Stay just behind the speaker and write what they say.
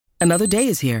Another day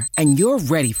is here, and you're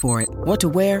ready for it. What to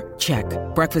wear? Check.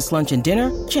 Breakfast, lunch, and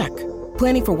dinner? Check.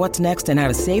 Planning for what's next and how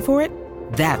to save for it?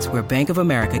 That's where Bank of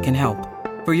America can help.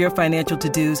 For your financial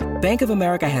to-dos, Bank of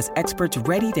America has experts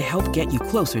ready to help get you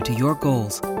closer to your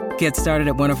goals. Get started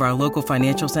at one of our local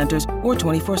financial centers or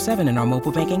 24/7 in our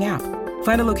mobile banking app.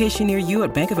 Find a location near you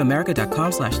at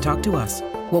bankofamerica.com/talktous.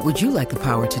 What would you like the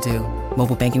power to do?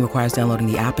 Mobile banking requires downloading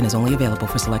the app and is only available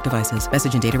for select devices.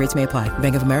 Message and data rates may apply.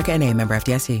 Bank of America N.A., member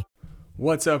FDIC.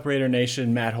 What's up, Raider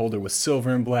Nation? Matt Holder with Silver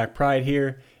and Black Pride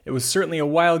here. It was certainly a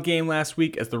wild game last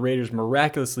week as the Raiders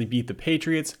miraculously beat the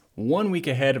Patriots 1 week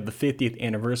ahead of the 50th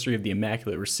anniversary of the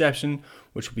Immaculate Reception,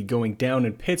 which will be going down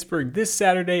in Pittsburgh this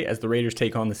Saturday as the Raiders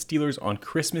take on the Steelers on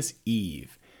Christmas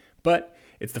Eve. But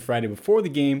it's the Friday before the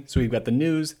game, so we've got the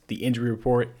news, the injury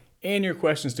report, and your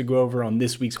questions to go over on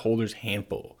this week's Holder's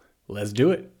Handful. Let's do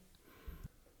it.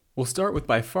 We'll start with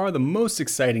by far the most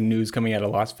exciting news coming out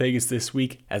of Las Vegas this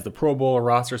week as the Pro Bowler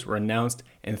rosters were announced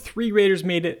and 3 Raiders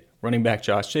made it: running back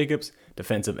Josh Jacobs,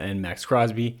 defensive end Max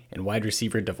Crosby, and wide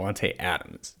receiver Davante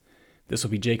Adams. This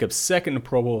will be Jacobs' second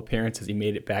Pro Bowl appearance as he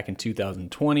made it back in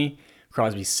 2020,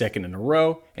 Crosby's second in a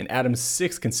row, and Adams'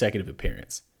 6th consecutive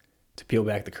appearance. To peel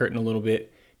back the curtain a little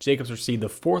bit, Jacobs received the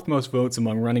 4th most votes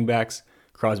among running backs,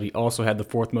 Crosby also had the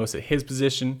 4th most at his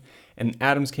position, and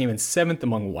Adams came in 7th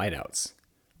among wideouts.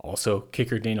 Also,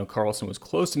 kicker Daniel Carlson was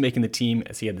close to making the team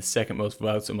as he had the 2nd most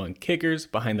votes among kickers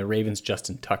behind the Ravens'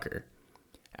 Justin Tucker.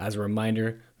 As a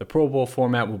reminder, the Pro Bowl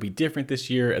format will be different this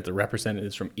year as the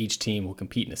representatives from each team will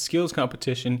compete in a skills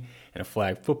competition and a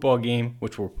flag football game,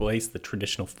 which will replace the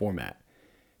traditional format.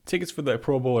 Tickets for the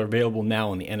Pro Bowl are available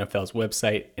now on the NFL's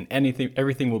website, and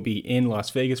everything will be in Las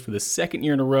Vegas for the 2nd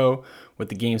year in a row, with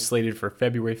the game slated for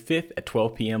February 5th at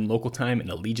 12 p.m. local time in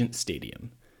Allegiant Stadium.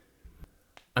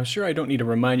 I'm sure I don't need to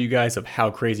remind you guys of how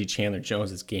crazy Chandler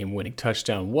Jones' game-winning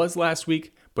touchdown was last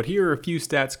week, but here are a few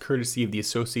stats courtesy of the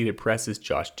Associated Press's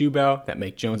Josh Dubow that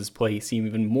make Jones' play seem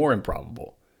even more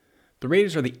improbable. The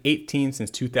Raiders are the 8th team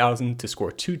since 2000 to score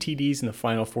 2 TDs in the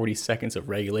final 40 seconds of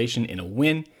regulation in a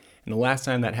win, and the last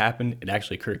time that happened, it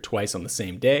actually occurred twice on the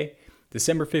same day,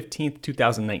 December 15th,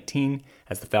 2019,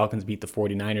 as the Falcons beat the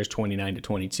 49ers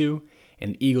 29-22,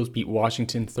 and the Eagles beat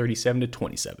Washington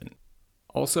 37-27.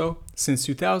 Also, since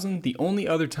 2000, the only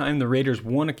other time the Raiders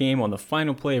won a game on the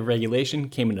final play of regulation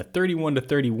came in a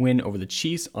 31-30 win over the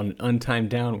Chiefs on an untimed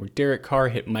down where Derek Carr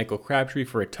hit Michael Crabtree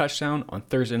for a touchdown on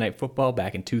Thursday Night Football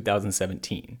back in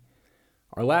 2017.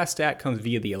 Our last stat comes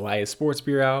via the Elias Sports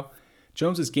Bureau.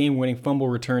 Jones' game-winning fumble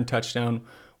return touchdown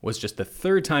was just the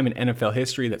 3rd time in NFL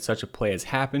history that such a play has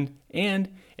happened, and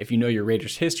if you know your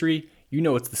Raiders history, you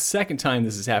know it's the 2nd time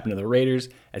this has happened to the Raiders,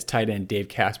 as tight end Dave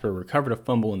Casper recovered a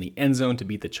fumble in the end zone to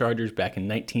beat the Chargers back in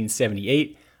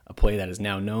 1978, a play that is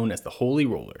now known as the Holy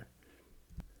Roller.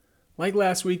 Like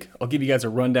last week, I'll give you guys a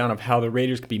rundown of how the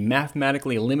Raiders could be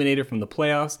mathematically eliminated from the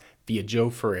playoffs via Joe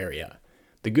Ferreira.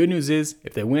 The good news is,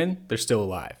 if they win, they're still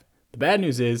alive. The bad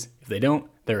news is, if they don't,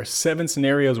 there are 7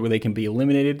 scenarios where they can be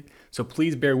eliminated, so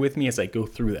please bear with me as I go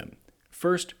through them.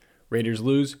 First, Raiders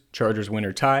lose, Chargers win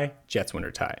or tie, Jets win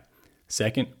or tie.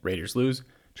 Second, Raiders lose,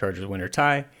 Chargers win or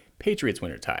tie, Patriots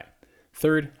win or tie.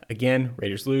 Third, again,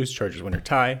 Raiders lose, Chargers win or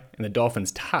tie, and the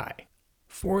Dolphins tie.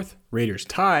 Fourth, Raiders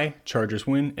tie, Chargers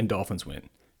win, and Dolphins win.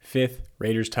 Fifth,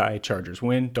 Raiders tie, Chargers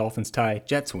win, Dolphins tie,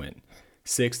 Jets win.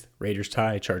 Sixth, Raiders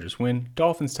tie, Chargers win,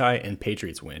 Dolphins tie, and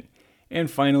Patriots win. And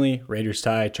finally, Raiders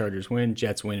tie, Chargers win,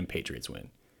 Jets win, and Patriots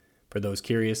win. For those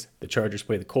curious, the Chargers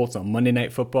play the Colts on Monday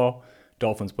Night Football,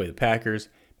 Dolphins play the Packers,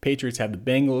 Patriots have the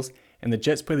Bengals, and the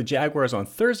Jets play the Jaguars on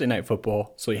Thursday Night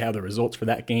Football, so you have the results for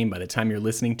that game by the time you're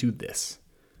listening to this.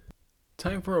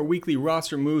 Time for our weekly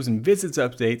roster moves and visits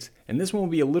updates, and this one will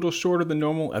be a little shorter than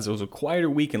normal as it was a quieter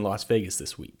week in Las Vegas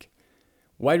this week.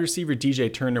 Wide receiver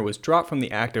DJ Turner was dropped from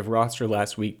the active roster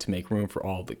last week to make room for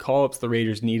all of the call-ups the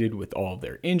Raiders needed with all of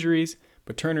their injuries,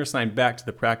 but Turner signed back to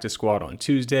the practice squad on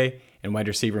Tuesday, and wide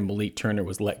receiver Malik Turner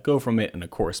was let go from it in a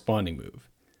corresponding move.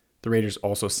 The Raiders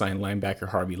also signed linebacker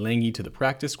Harvey Lange to the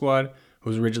practice squad, who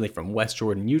was originally from West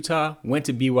Jordan, Utah, went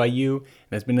to BYU,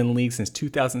 and has been in the league since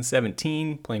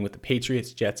 2017, playing with the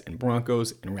Patriots, Jets, and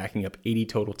Broncos, and racking up 80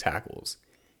 total tackles.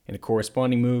 In a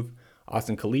corresponding move,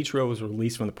 Austin Calitro was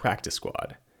released from the practice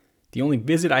squad. The only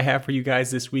visit I have for you guys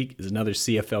this week is another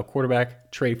CFL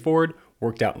quarterback, Trey Ford,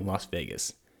 worked out in Las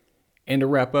Vegas. And to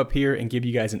wrap up here and give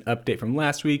you guys an update from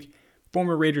last week,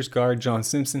 former Raiders guard John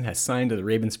Simpson has signed to the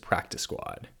Ravens practice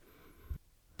squad.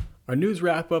 Our news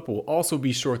wrap-up will also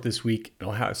be short this week,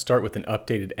 and I'll start with an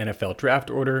updated NFL draft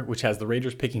order, which has the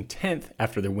Raiders picking 10th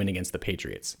after their win against the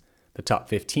Patriots. The top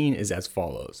 15 is as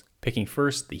follows. Picking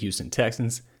first, the Houston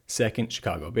Texans. Second,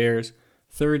 Chicago Bears.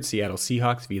 Third, Seattle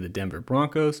Seahawks via the Denver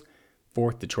Broncos.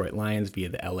 Fourth, Detroit Lions via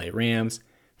the LA Rams.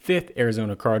 Fifth,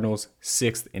 Arizona Cardinals.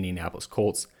 Sixth, Indianapolis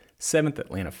Colts. Seventh,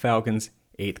 Atlanta Falcons.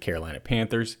 Eighth, Carolina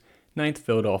Panthers. Ninth,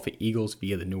 Philadelphia Eagles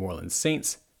via the New Orleans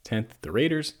Saints. 10th, the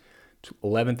Raiders.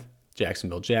 11th,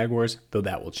 Jacksonville Jaguars, though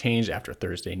that will change after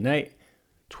Thursday night.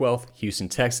 12th, Houston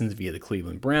Texans via the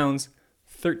Cleveland Browns.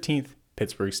 13th,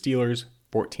 Pittsburgh Steelers.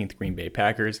 14th, Green Bay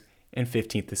Packers. And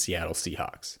 15th, the Seattle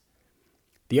Seahawks.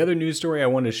 The other news story I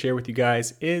wanted to share with you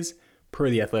guys is, per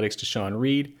the Athletics' Deshaun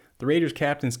Reed, the Raiders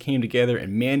captains came together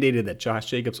and mandated that Josh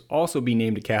Jacobs also be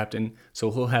named a captain,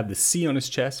 so he'll have the C on his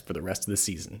chest for the rest of the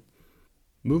season.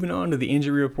 Moving on to the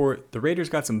injury report, the Raiders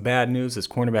got some bad news as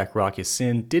cornerback Rock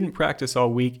Ya-Sin didn't practice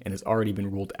all week and has already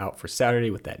been ruled out for Saturday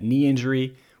with that knee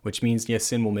injury, which means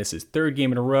Ya-Sin will miss his third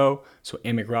game in a row, so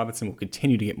Amick Robinson will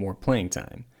continue to get more playing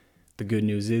time. The good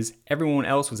news is everyone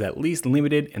else was at least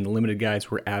limited, and the limited guys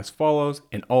were as follows,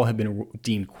 and all have been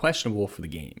deemed questionable for the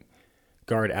game.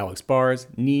 Guard Alex Bars,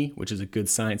 knee, which is a good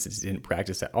sign since he didn't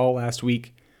practice at all last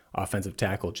week. Offensive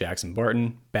tackle Jackson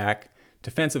Barton, back.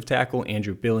 Defensive tackle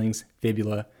Andrew Billings,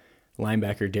 fibula.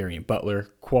 Linebacker Darian Butler,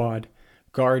 quad.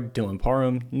 Guard Dylan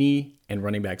Parham, knee. And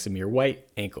running back Zamir White,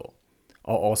 ankle.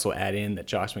 I'll also add in that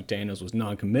Josh McDaniels was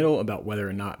non-committal about whether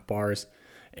or not Bars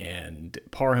and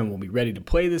Parham will be ready to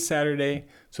play this Saturday,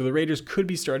 so the Raiders could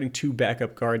be starting two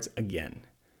backup guards again.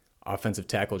 Offensive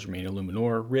tackle Jermaine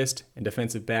Illuminor, wrist, and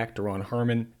defensive back Daron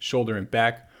Harmon, shoulder and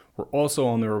back, were also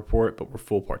on the report but were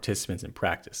full participants in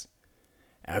practice.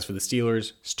 As for the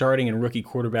Steelers, starting and rookie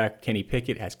quarterback Kenny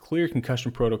Pickett has clear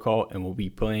concussion protocol and will be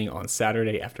playing on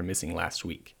Saturday after missing last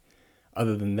week.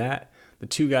 Other than that, the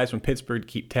two guys from Pittsburgh to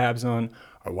keep tabs on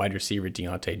are wide receiver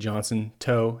Deontay Johnson,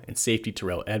 toe, and safety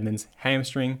Terrell Edmonds,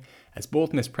 hamstring, as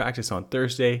both missed practice on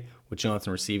Thursday, with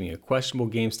Johnson receiving a questionable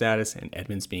game status and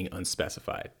Edmonds being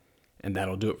unspecified. And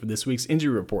that'll do it for this week's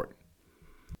injury report.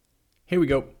 Here we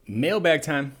go, mailbag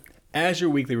time. As your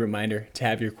weekly reminder to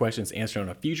have your questions answered on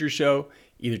a future show,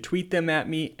 either tweet them at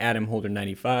me,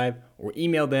 AdamHolder95, or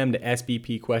email them to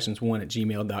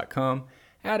sbpquestions1@gmail.com,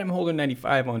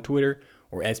 AdamHolder95 on Twitter,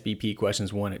 or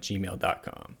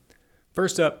sbpquestions1@gmail.com.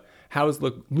 First up, how does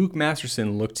Luke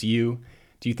Masterson look to you?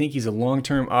 Do you think he's a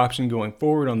long-term option going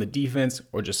forward on the defense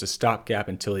or just a stopgap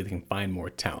until he can find more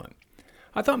talent?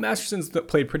 I thought Masterson's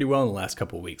played pretty well in the last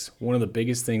couple of weeks. One of the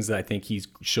biggest things that I think he's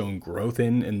shown growth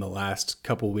in the last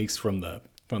couple of weeks from the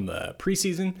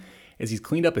preseason is he's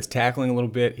cleaned up his tackling a little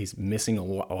bit. He's missing a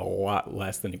lot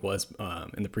less than he was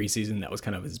in the preseason. That was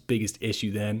kind of his biggest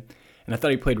issue then. And I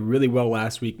thought he played really well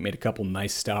last week, made a couple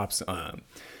nice stops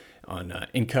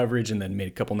in coverage, and then made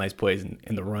a couple nice plays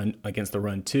in the run against the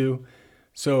run too.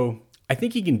 So I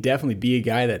think he can definitely be a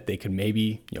guy that they could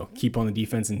maybe keep on the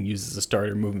defense and use as a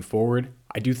starter moving forward.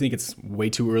 I do think it's way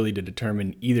too early to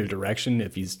determine either direction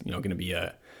if he's going to be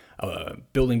a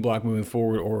building block moving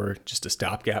forward or just a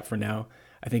stopgap for now.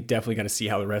 I think definitely got to see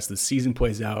how the rest of the season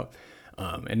plays out.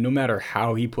 And no matter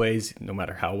how he plays, no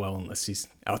matter how well, unless he's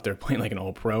out there playing like an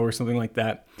all-pro or something like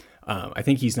that, I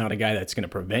think he's not a guy that's going to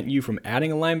prevent you from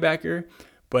adding a linebacker.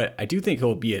 But I do think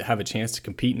he'll have a chance to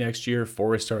compete next year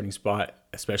for a starting spot,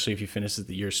 especially if he finishes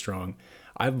the year strong.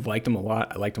 I've liked him a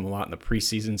lot. I liked him a lot in the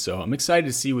preseason, so I'm excited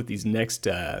to see what these next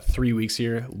 3 weeks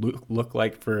here look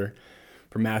like for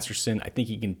Masterson. I think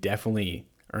he can definitely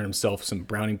earn himself some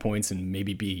browning points and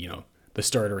maybe be the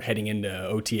starter heading into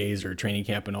OTAs or training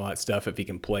camp and all that stuff if he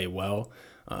can play well,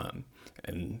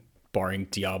 and barring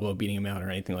Diablo beating him out or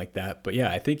anything like that. But yeah,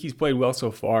 I think he's played well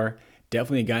so far.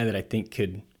 Definitely a guy that I think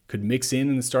could mix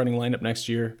in the starting lineup next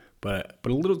year, but a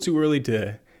little too early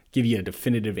to give you a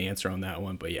definitive answer on that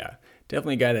one. But yeah,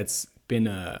 definitely a guy that's been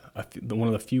one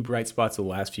of the few bright spots of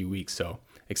the last few weeks. So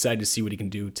excited to see what he can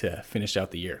do to finish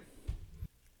out the year.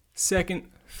 Second,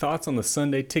 thoughts on the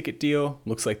Sunday ticket deal.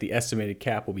 Looks like the estimated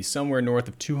cap will be somewhere north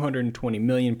of $220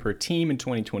 million per team in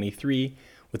 2023,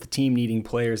 with the team needing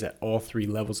players at all three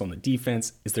levels on the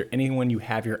defense. Is there anyone you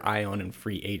have your eye on in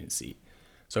free agency?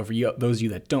 So for those of you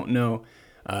that don't know,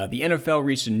 the NFL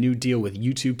reached a new deal with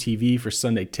YouTube TV for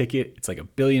Sunday Ticket. It's like $1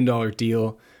 billion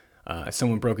deal.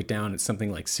 Someone broke it down. It's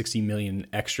something like $60 million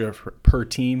extra per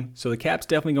team. So the cap's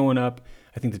definitely going up.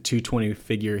 I think the 220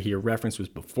 figure here referenced was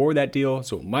before that deal,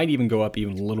 so it might even go up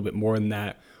even a little bit more than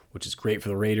that, which is great for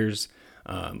the Raiders,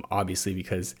 obviously,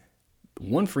 because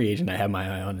one free agent I have my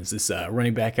eye on is this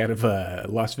running back out of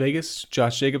Las Vegas,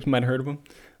 Josh Jacobs. Might have heard of him.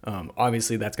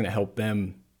 Obviously, that's going to help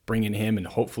them bring in him and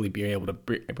hopefully be able to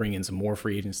bring in some more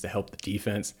free agents to help the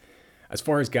defense. As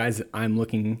far as guys that I'm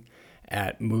looking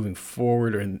at moving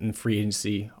forward or in free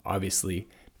agency, obviously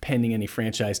pending any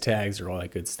franchise tags or all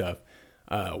that good stuff,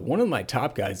 One of my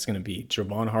top guys is going to be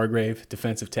Javon Hargrave,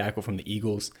 defensive tackle from the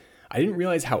Eagles. I didn't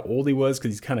realize how old he was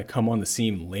because he's kind of come on the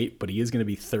scene late, but he is going to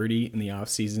be 30 in the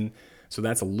offseason. So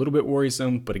that's a little bit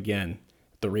worrisome. But again,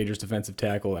 the Raiders defensive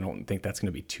tackle, I don't think that's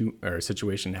going to be a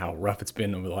situation how rough it's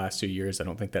been over the last 2 years. I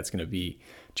don't think that's going to be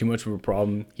too much of a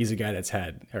problem. He's a guy that's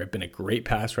been a great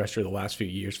pass rusher the last few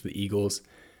years for the Eagles,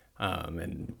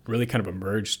 and really kind of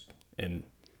emerged in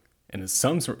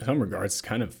some regards,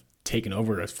 kind of taken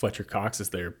over as Fletcher Cox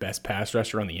as their best pass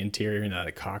rusher on the interior. Now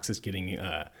that Cox is getting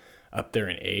up there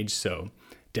in age, so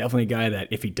definitely a guy that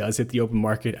if he does hit the open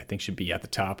market, I think should be at the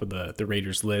top of the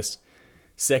Raiders list.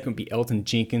 Second would be Elgton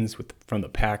Jenkins from the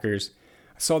Packers.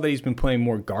 I saw that he's been playing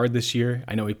more guard this year.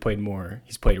 I know he's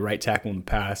played right tackle in the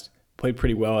past, played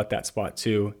pretty well at that spot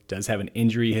too. Does have an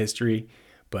injury history,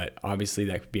 but obviously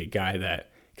that could be a guy that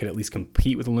could at least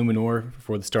compete with Illuminor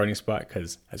for the starting spot,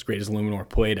 because as great as Illuminor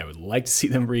played, I would like to see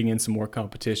them bring in some more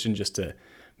competition just to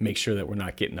make sure that we're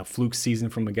not getting a fluke season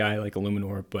from a guy like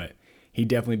Illuminor. But he'd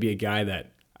definitely be a guy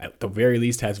that at the very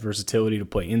least has versatility to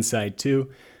play inside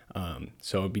too.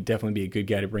 So it'd definitely be a good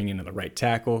guy to bring in on the right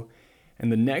tackle.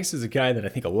 And the next is a guy that I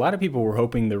think a lot of people were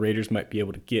hoping the Raiders might be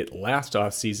able to get last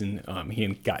offseason. He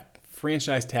got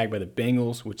franchise tagged by the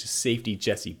Bengals, which is safety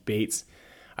Jessie Bates.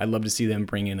 I'd love to see them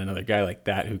bring in another guy like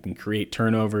that who can create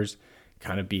turnovers,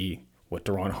 kind of be what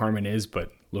Daron Harmon is, but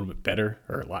a little bit better,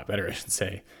 or a lot better, I should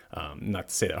say. Not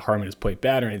to say that Harmon has played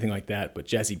bad or anything like that, but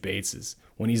Jessie Bates is,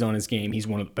 when he's on his game, he's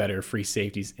one of the better free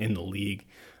safeties in the league.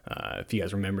 If you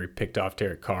guys remember, he picked off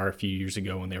Derek Carr a few years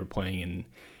ago when they were playing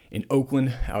in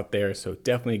Oakland out there. So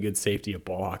definitely a good safety, a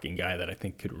ball hawking guy that I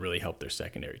think could really help their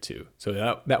secondary too. So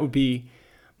that would be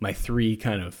my three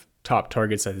kind of top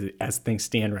targets as things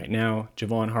stand right now: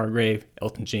 Javon Hargrave,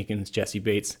 Elgton Jenkins, Jessie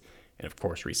Bates, and of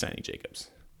course re-signing Jacobs.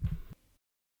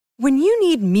 When you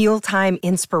need mealtime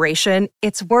inspiration,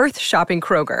 it's worth shopping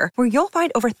Kroger, where you'll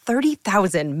find over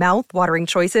 30,000 mouth-watering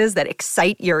choices that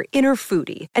excite your inner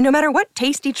foodie. And no matter what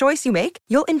tasty choice you make,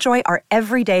 you'll enjoy our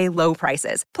everyday low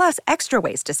prices, plus extra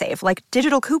ways to save, like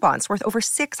digital coupons worth over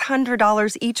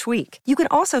 $600 each week. You can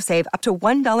also save up to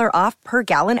 $1 off per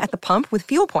gallon at the pump with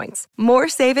fuel points. More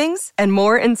savings and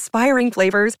more inspiring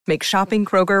flavors make shopping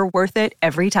Kroger worth it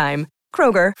every time.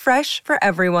 Kroger, fresh for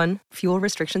everyone. Fuel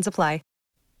restrictions apply.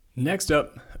 Next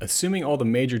up, assuming all the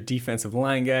major defensive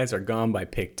line guys are gone by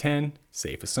pick 10,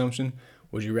 safe assumption,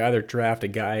 would you rather draft a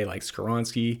guy like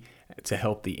Skoronski to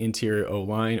help the interior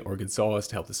O-line or Gonzalez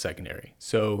to help the secondary?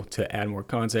 So to add more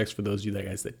context for those of you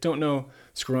guys that don't know,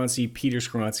 Peter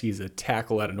Skoronski is a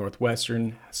tackle out of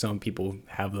Northwestern. Some people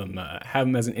have him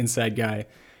as an inside guy,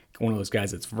 one of those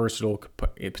guys that's versatile,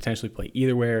 could potentially play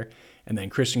either where. And then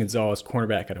Christian Gonzalez,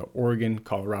 cornerback out of Oregon,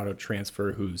 Colorado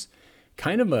transfer, who's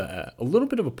kind of a little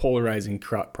bit of a polarizing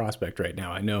prospect right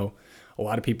now. I know a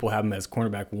lot of people have him as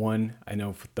cornerback 1. I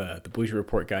know for the Bleacher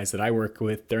Report guys that I work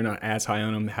with, they're not as high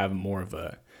on him, have more of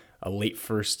a late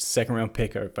first, second round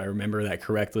pick, if I remember that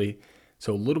correctly.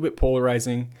 So a little bit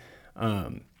polarizing.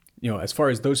 As far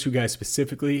as those two guys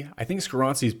specifically, I think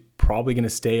Skoronski is probably going to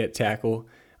stay at tackle.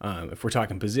 If we're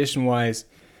talking position-wise,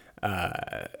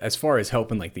 as far as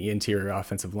helping like the interior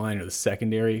offensive line or the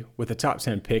secondary, with a top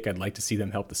 10 pick, I'd like to see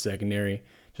them help the secondary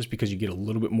just because you get a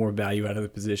little bit more value out of the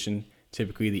position.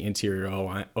 Typically the interior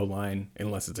O-line,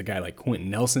 unless it's a guy like Quentin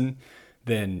Nelson,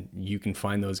 then you can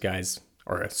find those guys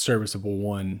are a serviceable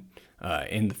one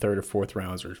in the third or fourth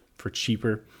rounds or for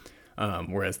cheaper.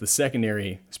 Whereas the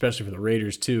secondary, especially for the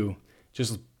Raiders too,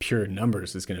 just pure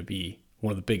numbers is going to be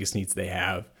one of the biggest needs they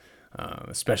have.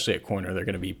 Especially at corner, they're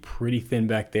going to be pretty thin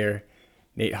back there.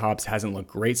 Nate Hobbs hasn't looked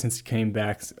great since he came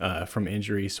back from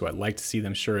injury, so I'd like to see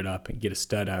them shore it up and get a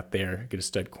stud out there, get a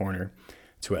stud corner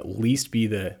to at least be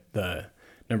the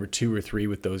number 2 or 3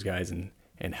 with those guys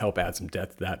and help add some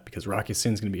depth to that, because Rocky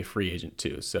Sin's going to be a free agent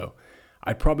too. So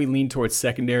I'd probably lean towards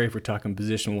secondary if we're talking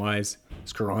position-wise,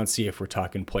 Skoronski if we're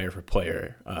talking player for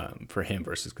player for him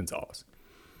versus Gonzalez.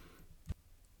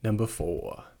 Number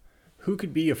 4. Who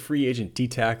could be a free agent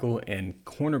D-tackle and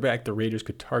cornerback the Raiders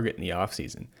could target in the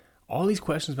offseason? All these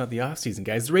questions about the offseason,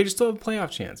 guys. The Raiders still have a playoff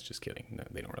chance. Just kidding. No,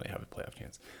 they don't really have a playoff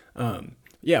chance.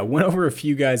 Went over a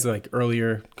few guys like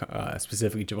earlier,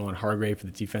 specifically Javon Hargrave for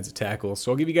the defensive tackle.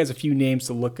 So I'll give you guys a few names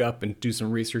to look up and do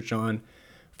some research on.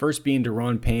 First being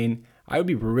Daron Payne. I would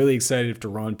be really excited if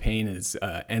Daron Payne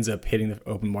ends up hitting the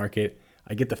open market.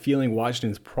 I get the feeling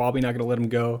Washington's probably not going to let him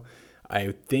go.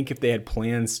 I think if they had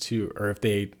plans to, or if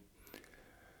they...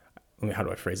 how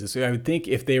do I phrase this? I would think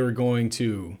if they were going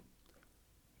to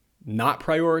not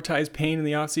prioritize Payne in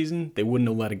the offseason, they wouldn't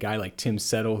have let a guy like Tim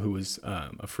Settle, who was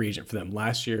a free agent for them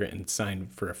last year and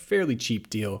signed for a fairly cheap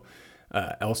deal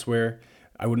elsewhere.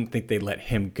 I wouldn't think they'd let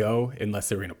him go unless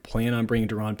they were going to plan on bringing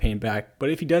Daron Payne back.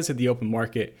 But if he does hit the open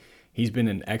market, he's been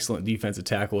an excellent defensive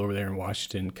tackle over there in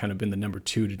Washington, kind of been the number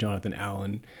 2 to Jonathan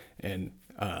Allen, and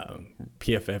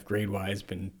PFF grade-wise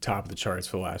been top of the charts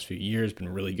for the last few years, been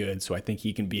really good. So I think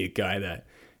he can be a guy that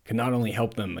can not only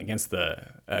help them against the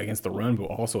run, but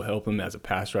also help them as a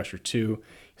pass rusher too.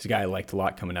 He's a guy I liked a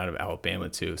lot coming out of Alabama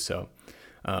too. So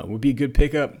would be a good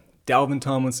pickup. Dalvin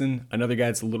Tomlinson, another guy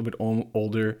that's a little bit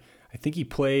older. I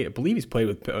believe he's played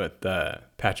with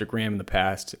Patrick Graham in the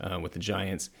past with the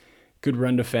Giants. Good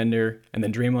run defender. And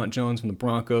then Draymond Jones from the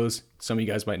Broncos. Some of you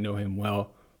guys might know him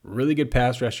well. Really good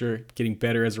pass rusher, getting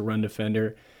better as a run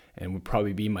defender, and would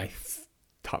probably be my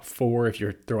top 4 if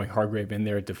you're throwing Hargrave in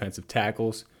there at defensive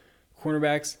tackles.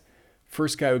 Cornerbacks,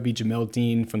 first guy would be Jamel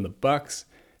Dean from the Bucks.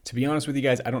 To be honest with you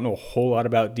guys, I don't know a whole lot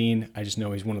about Dean. I just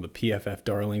know he's one of the PFF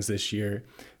darlings this year,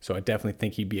 so I definitely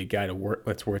think he'd be a guy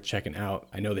that's worth checking out.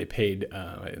 I know they paid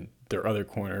their other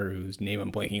corner, whose name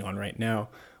I'm blanking on right now,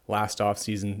 last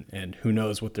offseason, and who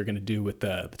knows what they're going to do with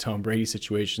the Tom Brady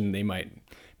situation. They might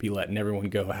be letting everyone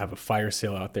go, have a fire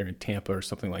sale out there in Tampa or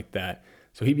something like that.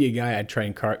 So he'd be a guy I'd try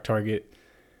and target.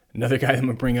 Another guy I'm going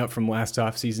to bring up from last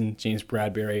offseason, James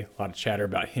Bradbury. A lot of chatter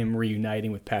about him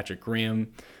reuniting with Patrick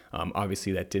Graham.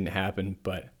 Obviously, that didn't happen,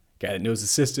 but guy that knows the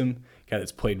system, guy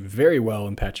that's played very well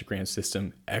in Patrick Graham's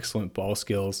system, excellent ball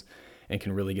skills, and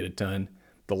can really get it done.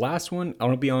 The last one, I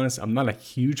want to be honest, I'm not a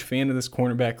huge fan of this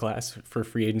cornerback class for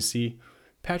free agency.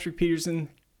 Patrick Peterson,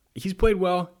 he's played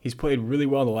well. He's played really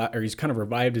well, he's kind of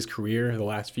revived his career the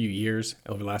last few years,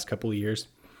 over the last couple of years,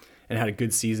 and had a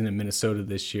good season in Minnesota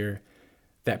this year.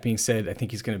 That being said, I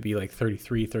think he's going to be like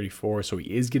 33, 34, so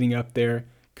he is getting up there,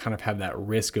 kind of have that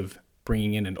risk of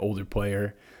bringing in an older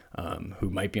player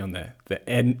who might be on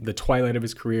the twilight of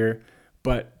his career,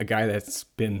 but a guy that's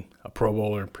been a Pro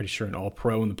Bowler, pretty sure an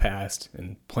All-Pro in the past,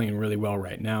 and playing really well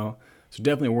right now. So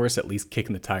definitely worth at least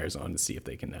kicking the tires on to see if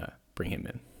they can bring him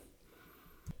in.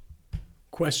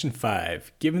 Question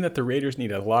 5. Given that the Raiders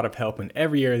need a lot of help in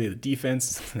every area of the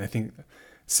defense, and I think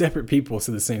separate people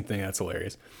said the same thing, that's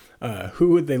hilarious, who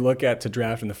would they look at to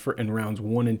draft in rounds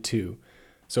 1 and 2?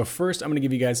 So first, I'm going to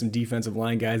give you guys some defensive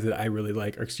line guys that I really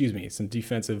like, some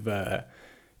defensive,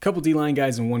 couple D-line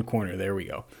guys in one corner, there we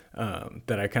go,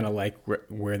 that I kind of like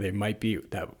where they might be,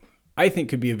 that I think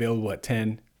could be available at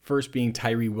 10. First being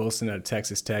Tyree Wilson out of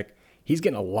Texas Tech. He's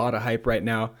getting a lot of hype right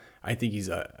now. I think he's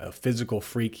a physical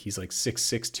freak. He's like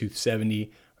 6'6",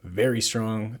 270, very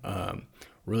strong,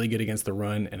 really good against the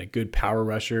run, and a good power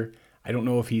rusher. I don't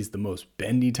know if he's the most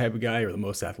bendy type of guy or the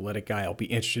most athletic guy. I'll be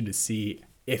interested to see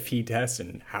if he tests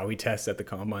and how he tests at the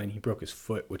combine. He broke his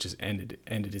foot, which has ended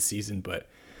his season, but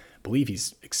I believe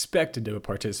he's expected to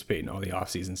participate in all the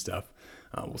offseason stuff.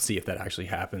 We'll see if that actually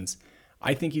happens.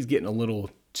 I think he's getting a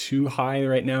little too high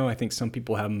right now. I think some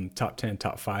people have him top 10,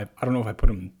 top 5. I don't know if I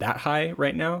put him that high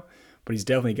right now, but he's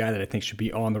definitely a guy that I think should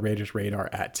be on the Raiders' radar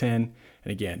at 10.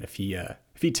 And again, if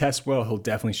he tests well, he'll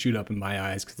definitely shoot up in my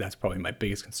eyes, because that's probably my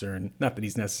biggest concern. Not that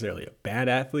he's necessarily a bad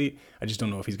athlete. I just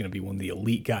don't know if he's going to be one of the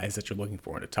elite guys that you're looking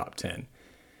for in a top 10.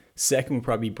 Second would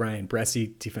probably be Brian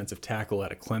Bresee, defensive tackle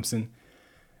out of Clemson.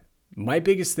 My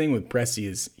biggest thing with Bresee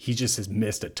is he just has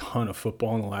missed a ton of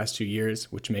football in the last 2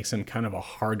 years, which makes him kind of a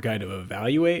hard guy to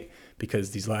evaluate,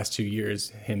 because these last 2 years,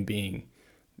 him being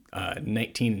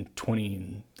 19 and 20,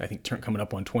 and I think coming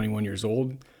up on 21 years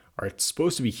old, are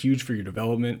supposed to be huge for your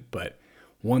development, but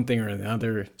one thing or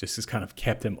another just has kind of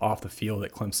kept him off the field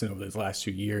at Clemson over those last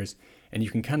 2 years. And you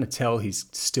can kind of tell he's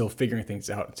still figuring things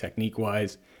out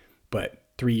technique-wise. But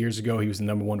 3 years ago, he was the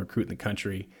number 1 recruit in the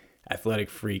country, athletic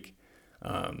freak,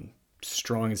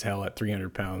 strong as hell at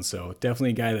 300 pounds. So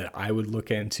definitely a guy that I would look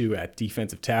into at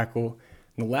defensive tackle.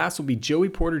 And the last will be Joey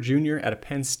Porter Jr. out of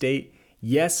Penn State.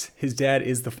 Yes, his dad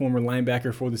is the former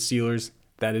linebacker for the Steelers.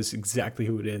 That is exactly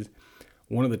who it is.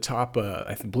 One of the top,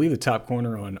 I believe the top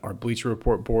corner on our Bleacher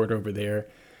Report board over there.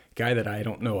 Guy that I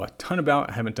don't know a ton about.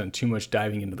 I haven't done too much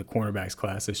diving into the cornerbacks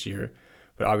class this year.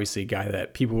 But obviously a guy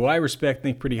that people who I respect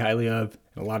think pretty highly of,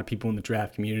 and a lot of people in the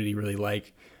draft community really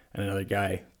like. And another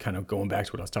guy, kind of going back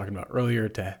to what I was talking about earlier,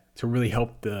 to really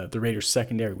help the Raiders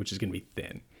secondary, which is going to be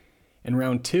thin. In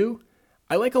round 2,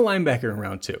 I like a linebacker in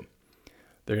round 2.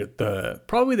 They're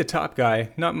probably the top guy,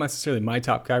 not necessarily my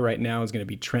top guy right now, is going to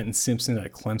be Trenton Simpson out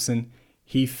of Clemson.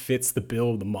 He fits the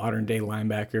bill of the modern day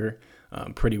linebacker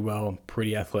pretty well.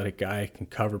 Pretty athletic guy, can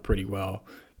cover pretty well.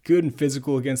 Good and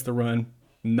physical against the run.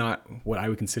 Not what I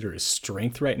would consider his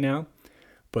strength right now,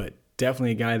 but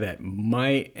definitely a guy that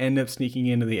might end up sneaking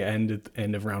into the end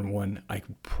of round 1.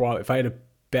 If I had to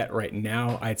bet right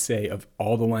now, I'd say of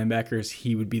all the linebackers,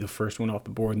 he would be the first one off the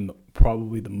board and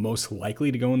probably the most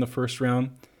likely to go in the first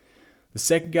round. The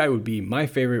second guy would be my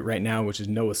favorite right now, which is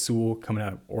Noah Sewell, coming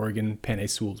out of Oregon, Penei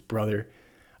Sewell's brother.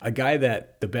 A guy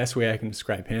that the best way I can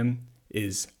describe him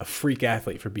is a freak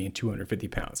athlete for being 250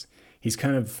 pounds. He's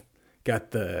kind of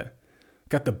got the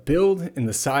build and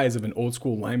the size of an old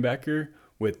school linebacker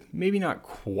with maybe not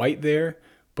quite there,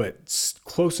 but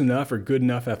close enough or good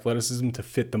enough athleticism to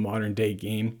fit the modern day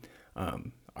game.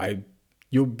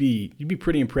 You'd be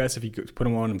pretty impressed if you could put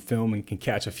him on film and can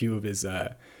catch a few of his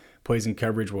plays in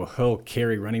coverage where he'll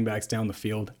carry running backs down the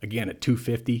field, again, at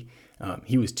 250.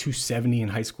 He was 270 in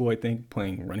high school, I think,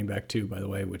 playing running back too, by the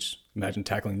way, which imagine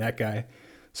tackling that guy.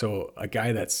 So a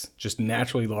guy that's just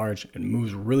naturally large and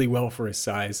moves really well for his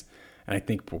size, and I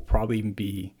think will probably even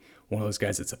be one of those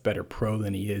guys that's a better pro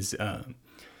than he is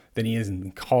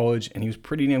in college, and he was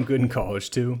pretty damn good in college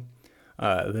too.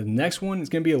 The next one is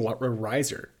going to be a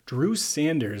riser. Drew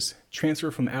Sanders,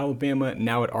 transfer from Alabama,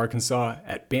 now at Arkansas.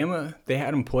 At Bama, they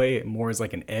had him play more as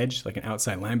like an edge, like an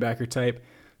outside linebacker type.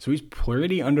 So he's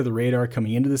pretty under the radar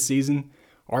coming into the season.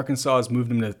 Arkansas has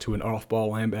moved him to an off-ball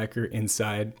linebacker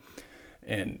inside,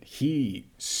 and he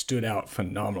stood out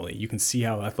phenomenally. You can see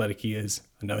how athletic he is.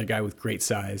 Another guy with great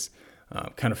size.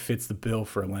 Kind of fits the bill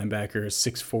for a linebacker,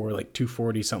 6'4", like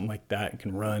 240, something like that, and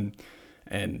can run.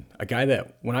 And a guy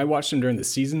that, when I watched him during the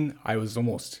season, I was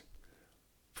almost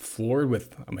floored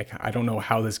with, I'm like, I don't know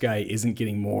how this guy isn't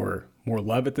getting more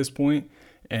love at this point.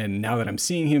 And now that I'm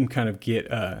seeing him kind of get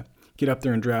up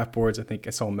there in draft boards, I think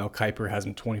I saw Mel Kiper has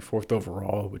him 24th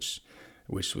overall, which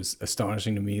was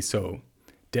astonishing to me. So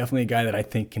definitely a guy that I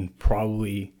think can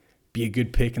probably be a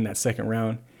good pick in that second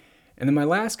round. And then my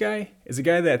last guy is a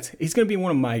guy he's going to be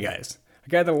one of my guys, a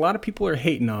guy that a lot of people are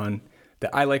hating on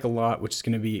that I like a lot, which is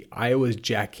going to be Iowa's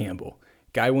Jack Campbell.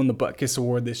 Guy won the Butkus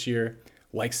Award this year.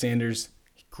 Like Sanders,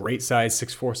 great size,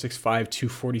 6'4", 6'5",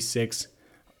 246.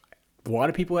 A lot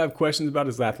of people have questions about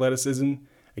his athleticism.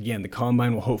 Again, the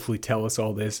combine will hopefully tell us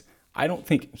all this. I don't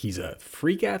think he's a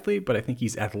freak athlete, but I think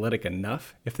he's athletic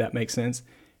enough, if that makes sense,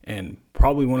 and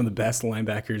probably one of the best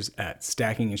linebackers at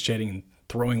stacking and shedding and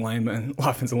throwing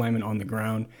offensive linemen on the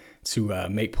ground to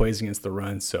make plays against the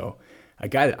run. So a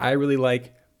guy that I really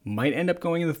like, might end up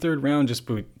going in the third round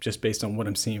just based on what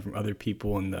I'm seeing from other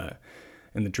people in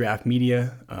the draft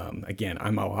media. Again,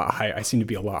 I'm a lot higher. I seem to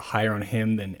be a lot higher on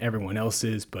him than everyone else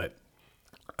is, but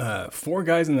 4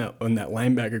 guys in that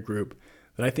linebacker group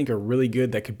that I think are really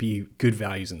good that could be good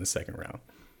values in the second round.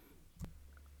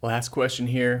 Last question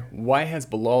here. Why has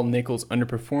Bilal Nichols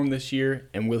underperformed this year,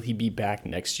 and will he be back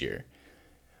next year?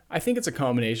 I think it's a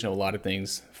combination of a lot of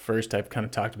things. First, I've kind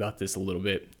of talked about this a little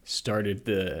bit. Started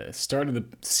the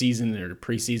season or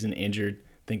preseason injured.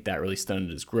 I think that really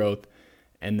stunted his growth.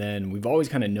 And then we've always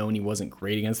kind of known he wasn't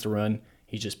great against the run.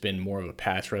 He's just been more of a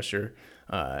pass rusher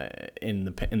in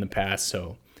the past.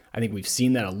 So I think we've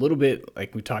seen that a little bit,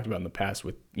 like we talked about in the past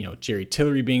with Jerry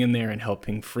Tillery being in there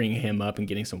and freeing him up and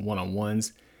getting some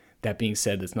one-on-ones. That being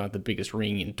said, that's not the biggest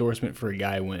ringing endorsement for a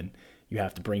guy when you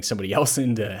have to bring somebody else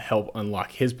in to help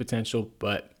unlock his potential.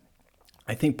 But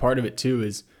I think part of it too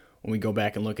is when we go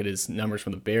back and look at his numbers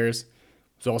from the Bears,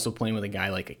 he's also playing with a guy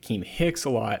like Akeem Hicks a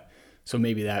lot. So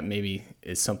maybe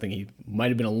is something he might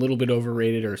have been a little bit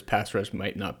overrated, or his pass rush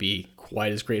might not be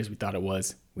quite as great as we thought it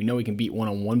was. We know he can beat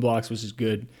one-on-one blocks, which is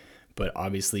good, but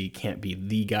obviously he can't be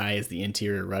the guy as the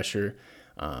interior rusher.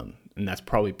 And that's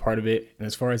probably part of it. And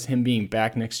as far as him being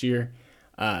back next year,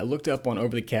 I looked up on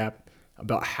Over the Cap.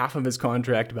 About half of his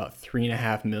contract, about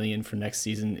 $3.5 million for next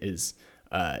season, is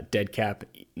dead cap,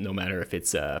 no matter if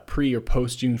it's pre or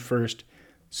post June 1st.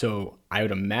 So I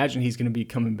would imagine he's going to be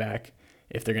coming back.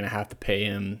 If they're going to have to pay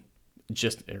him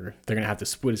they're going to have to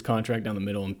split his contract down the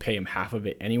middle and pay him half of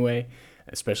it anyway,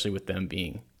 especially with them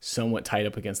being somewhat tight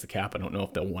up against the cap. I don't know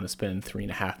if they'll want to spend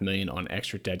 $3.5 million on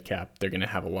extra dead cap. They're going to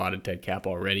have a lot of dead cap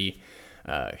already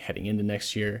heading into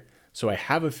next year. So I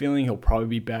have a feeling he'll probably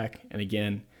be back. And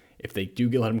again, if they do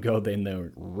let him go, then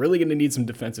they're really going to need some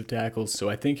defensive tackles. So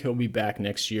I think he'll be back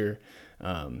next year.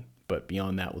 But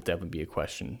beyond that will definitely be a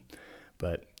question.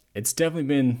 But it's definitely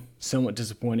been somewhat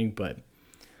disappointing, but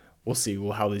we'll see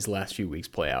how these last few weeks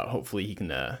play out. Hopefully he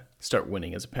can start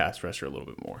winning as a pass rusher a little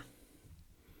bit more.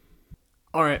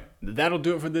 All right, that'll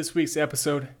do it for this week's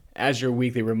episode. As your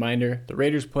weekly reminder, the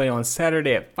Raiders play on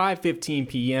Saturday at 5:15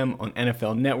 p.m. on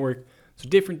NFL Network. So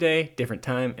different day, different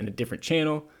time, and a different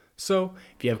channel. So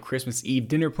if you have Christmas Eve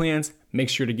dinner plans, make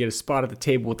sure to get a spot at the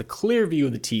table with a clear view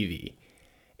of the TV.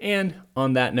 And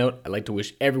on that note, I'd like to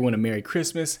wish everyone a Merry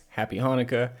Christmas, Happy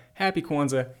Hanukkah, Happy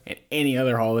Kwanzaa, and any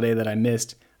other holiday that I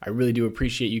missed. I really do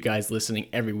appreciate you guys listening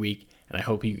every week, and I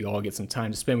hope you all get some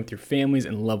time to spend with your families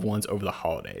and loved ones over the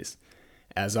holidays.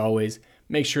 As always,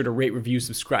 Make sure to rate, review,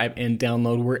 subscribe, and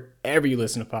download wherever you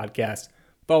listen to podcasts.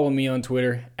 Follow me on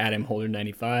Twitter at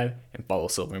mholder95 and follow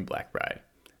Silver and Black Pride.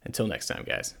 Until next time,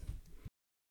 guys.